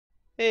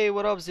Hey,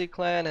 what up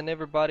Z-Clan and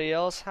everybody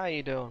else, how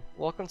you doing?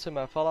 Welcome to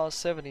my Fallout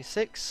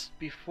 76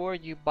 before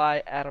you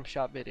buy Atom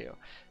Shop video.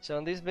 So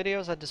in these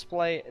videos I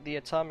display the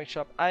Atomic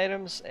Shop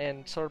items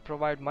and sort of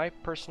provide my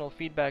personal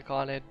feedback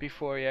on it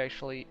before you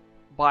actually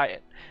buy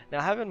it.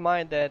 Now have in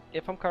mind that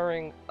if I'm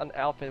covering an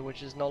outfit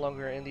which is no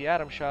longer in the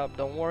Atom Shop,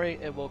 don't worry,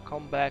 it will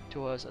come back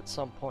to us at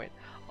some point.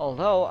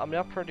 Although I'm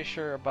not pretty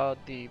sure about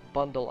the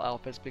bundle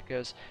outfits,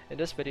 because in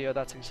this video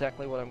that's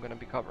exactly what I'm going to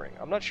be covering.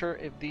 I'm not sure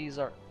if these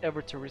are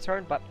ever to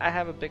return, but I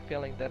have a big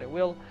feeling that it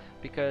will,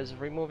 because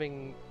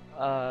removing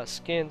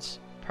skins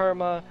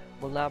perma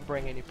will not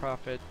bring any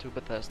profit to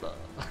Bethesda.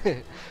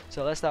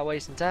 So let's not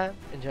wasting time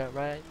and jump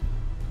right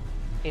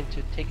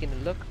into taking a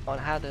look on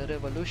how the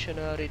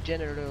Revolutionary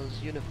General's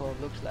uniform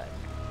looks like.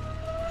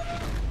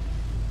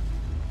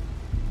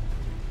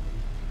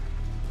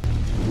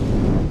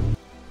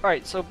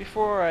 Alright, so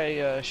before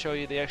I show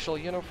you the actual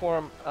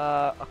uniform,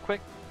 a quick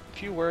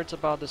few words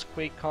about this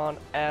QuakeCon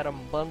Atom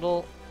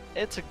bundle.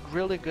 It's a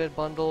really good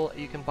bundle.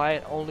 You can buy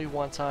it only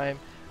one time,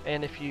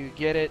 and if you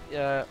get it,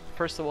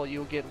 first of all,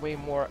 you'll get way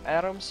more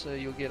atoms. So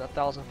you'll get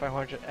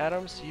 1,500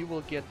 atoms. You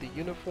will get the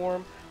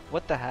uniform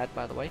with the hat,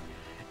 by the way,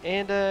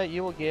 and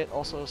you will get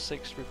also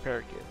 6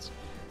 repair kits.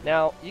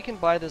 Now, you can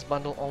buy this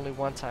bundle only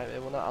one time. It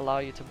will not allow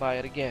you to buy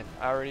it again.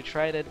 I already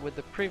tried it with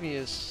the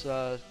previous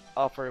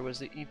offer. It was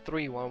the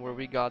E3 one where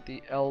we got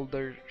the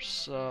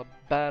Elders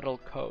battle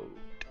code.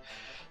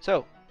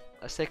 So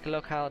let's take a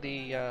look how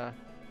the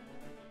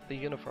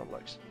uniform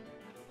looks.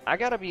 I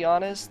gotta be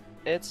honest,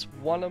 it's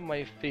one of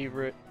my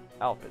favorite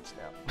outfits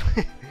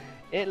now.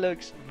 It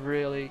looks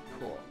really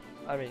cool.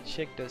 I mean,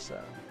 check this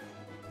out.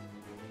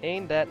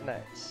 Ain't that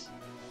nice?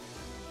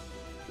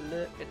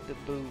 Look at the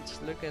boots,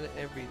 look at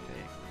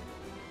everything.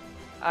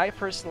 I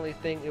personally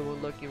think it will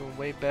look even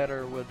way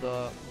better with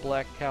a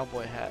black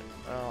cowboy hat.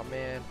 Oh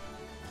man,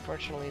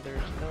 fortunately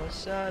there's no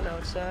sun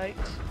outside,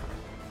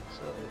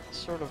 so it's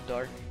sort of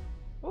dark.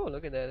 Oh,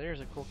 look at that, there's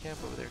a cool camp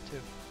over there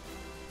too.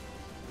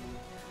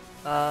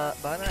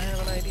 But I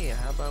have an idea.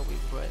 How about we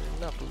brighten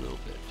it up a little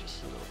bit,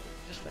 just a little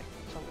bit, just like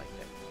something like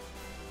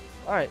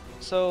that. Alright,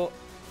 so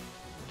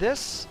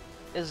this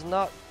is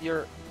not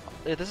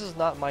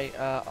my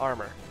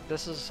armor.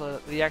 This is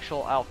the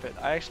actual outfit.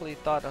 I actually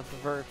thought at the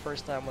very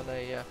first time when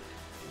I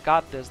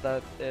got this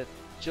that it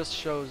just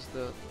shows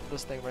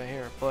this thing right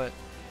here, but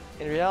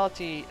in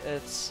reality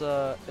it's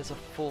a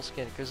full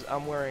skin, because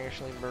I'm wearing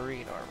actually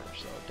marine armor,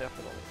 so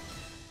definitely.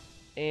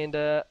 And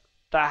the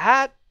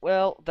hat,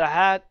 well, the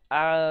hat,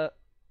 I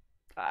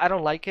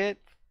don't like it.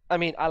 I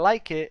mean, I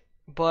like it,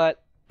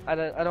 but I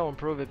don't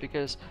improve it,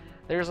 because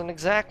there's an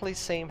exactly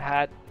same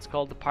hat. It's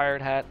called the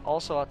pirate hat,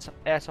 also an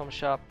Atom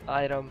Shop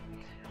item,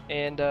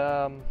 and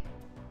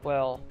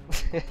well,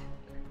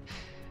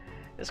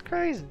 it's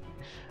crazy.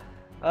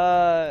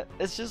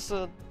 It's just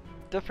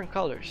different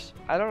colors.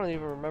 I don't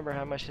even remember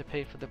how much I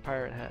paid for the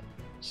pirate hat.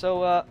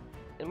 So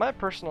in my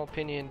personal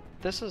opinion,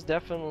 this is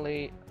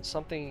definitely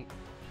something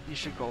you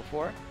should go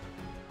for,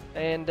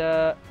 and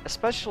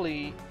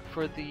especially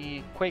for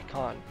the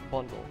QuakeCon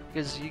bundle,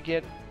 because you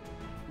get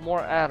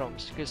more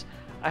atoms. Because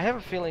I have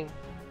a feeling,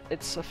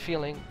 it's a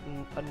feeling,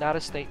 not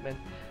a statement,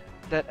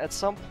 that at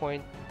some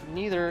point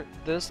neither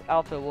this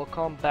outfit will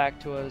come back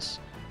to us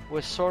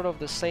with sort of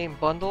the same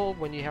bundle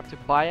when you have to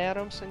buy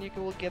atoms and you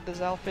will get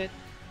this outfit,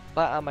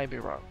 but I might be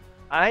wrong.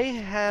 I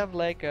have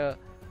like a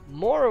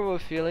more of a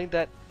feeling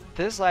that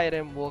this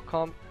item will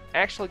come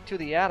actually to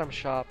the Atom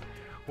Shop,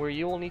 where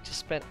you will need to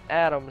spend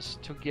atoms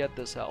to get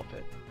this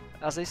outfit.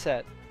 As I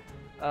said,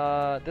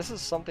 this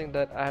is something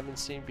that I haven't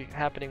seen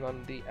happening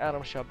on the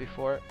Atom Shop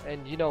before,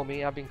 and you know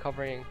me, I've been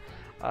covering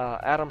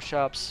Atom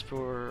Shops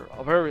for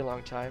a very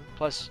long time.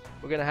 Plus,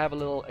 we're gonna have a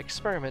little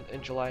experiment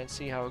in July and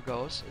see how it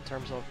goes in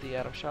terms of the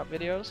Atom Shop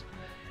videos,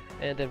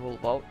 and then we'll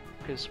vote,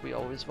 because we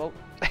always vote.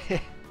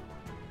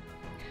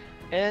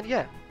 And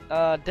yeah,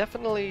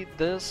 definitely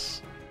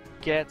this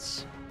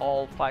gets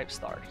all 5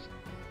 stars.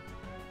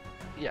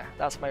 Yeah,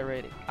 that's my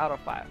rating out of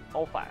 5,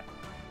 all 5,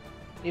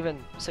 even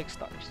 6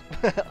 stars.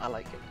 I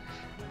like it.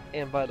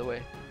 And by the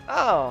way,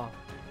 oh,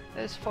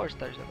 there's 4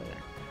 stars over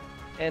there.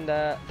 And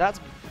that's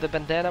the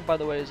bandana, by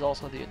the way, is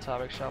also the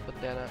Atomic Shop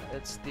bandana.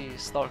 It's the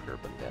Stalker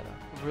bandana.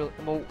 Really,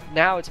 well,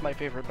 now it's my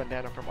favorite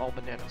bandana from all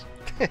bandanas.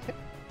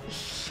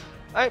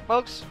 Alright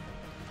folks,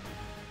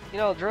 you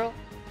know the drill.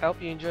 I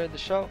hope you enjoyed the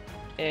show,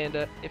 and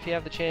if you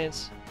have the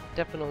chance,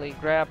 definitely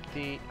grab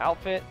the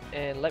outfit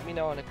and let me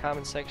know in the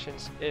comment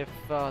sections if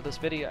this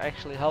video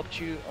actually helped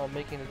you on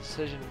making a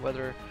decision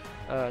whether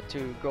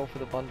to go for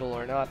the bundle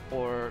or not,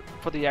 or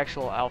for the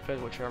actual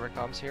outfit, whichever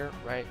comes here,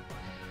 right?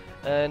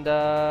 And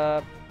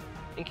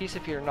in case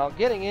if you're not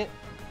getting it,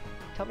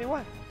 tell me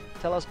why.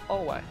 Tell us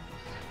all why.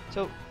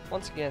 So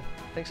once again,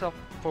 thanks all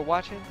for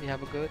watching. You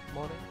have a good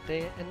morning,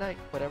 day, and night,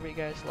 whatever you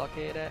guys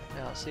locate at,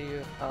 and I'll see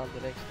you on the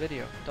next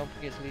video. Don't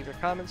forget to leave your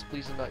comments.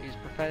 Please do not use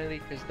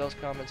profanity, because those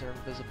comments are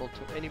invisible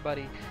to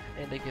anybody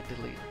and they get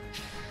deleted.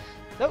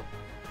 So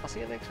I'll see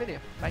you in the next video.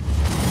 Bye.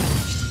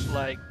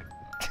 Like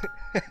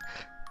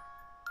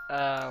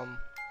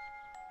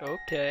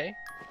okay.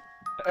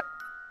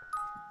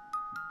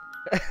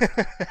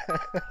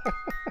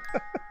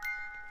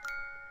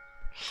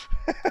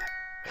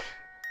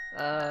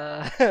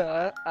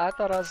 I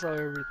thought I saw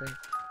everything.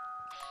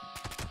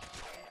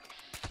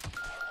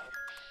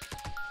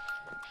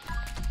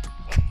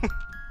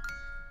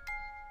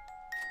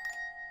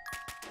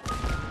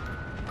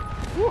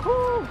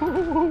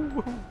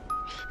 Woohoo!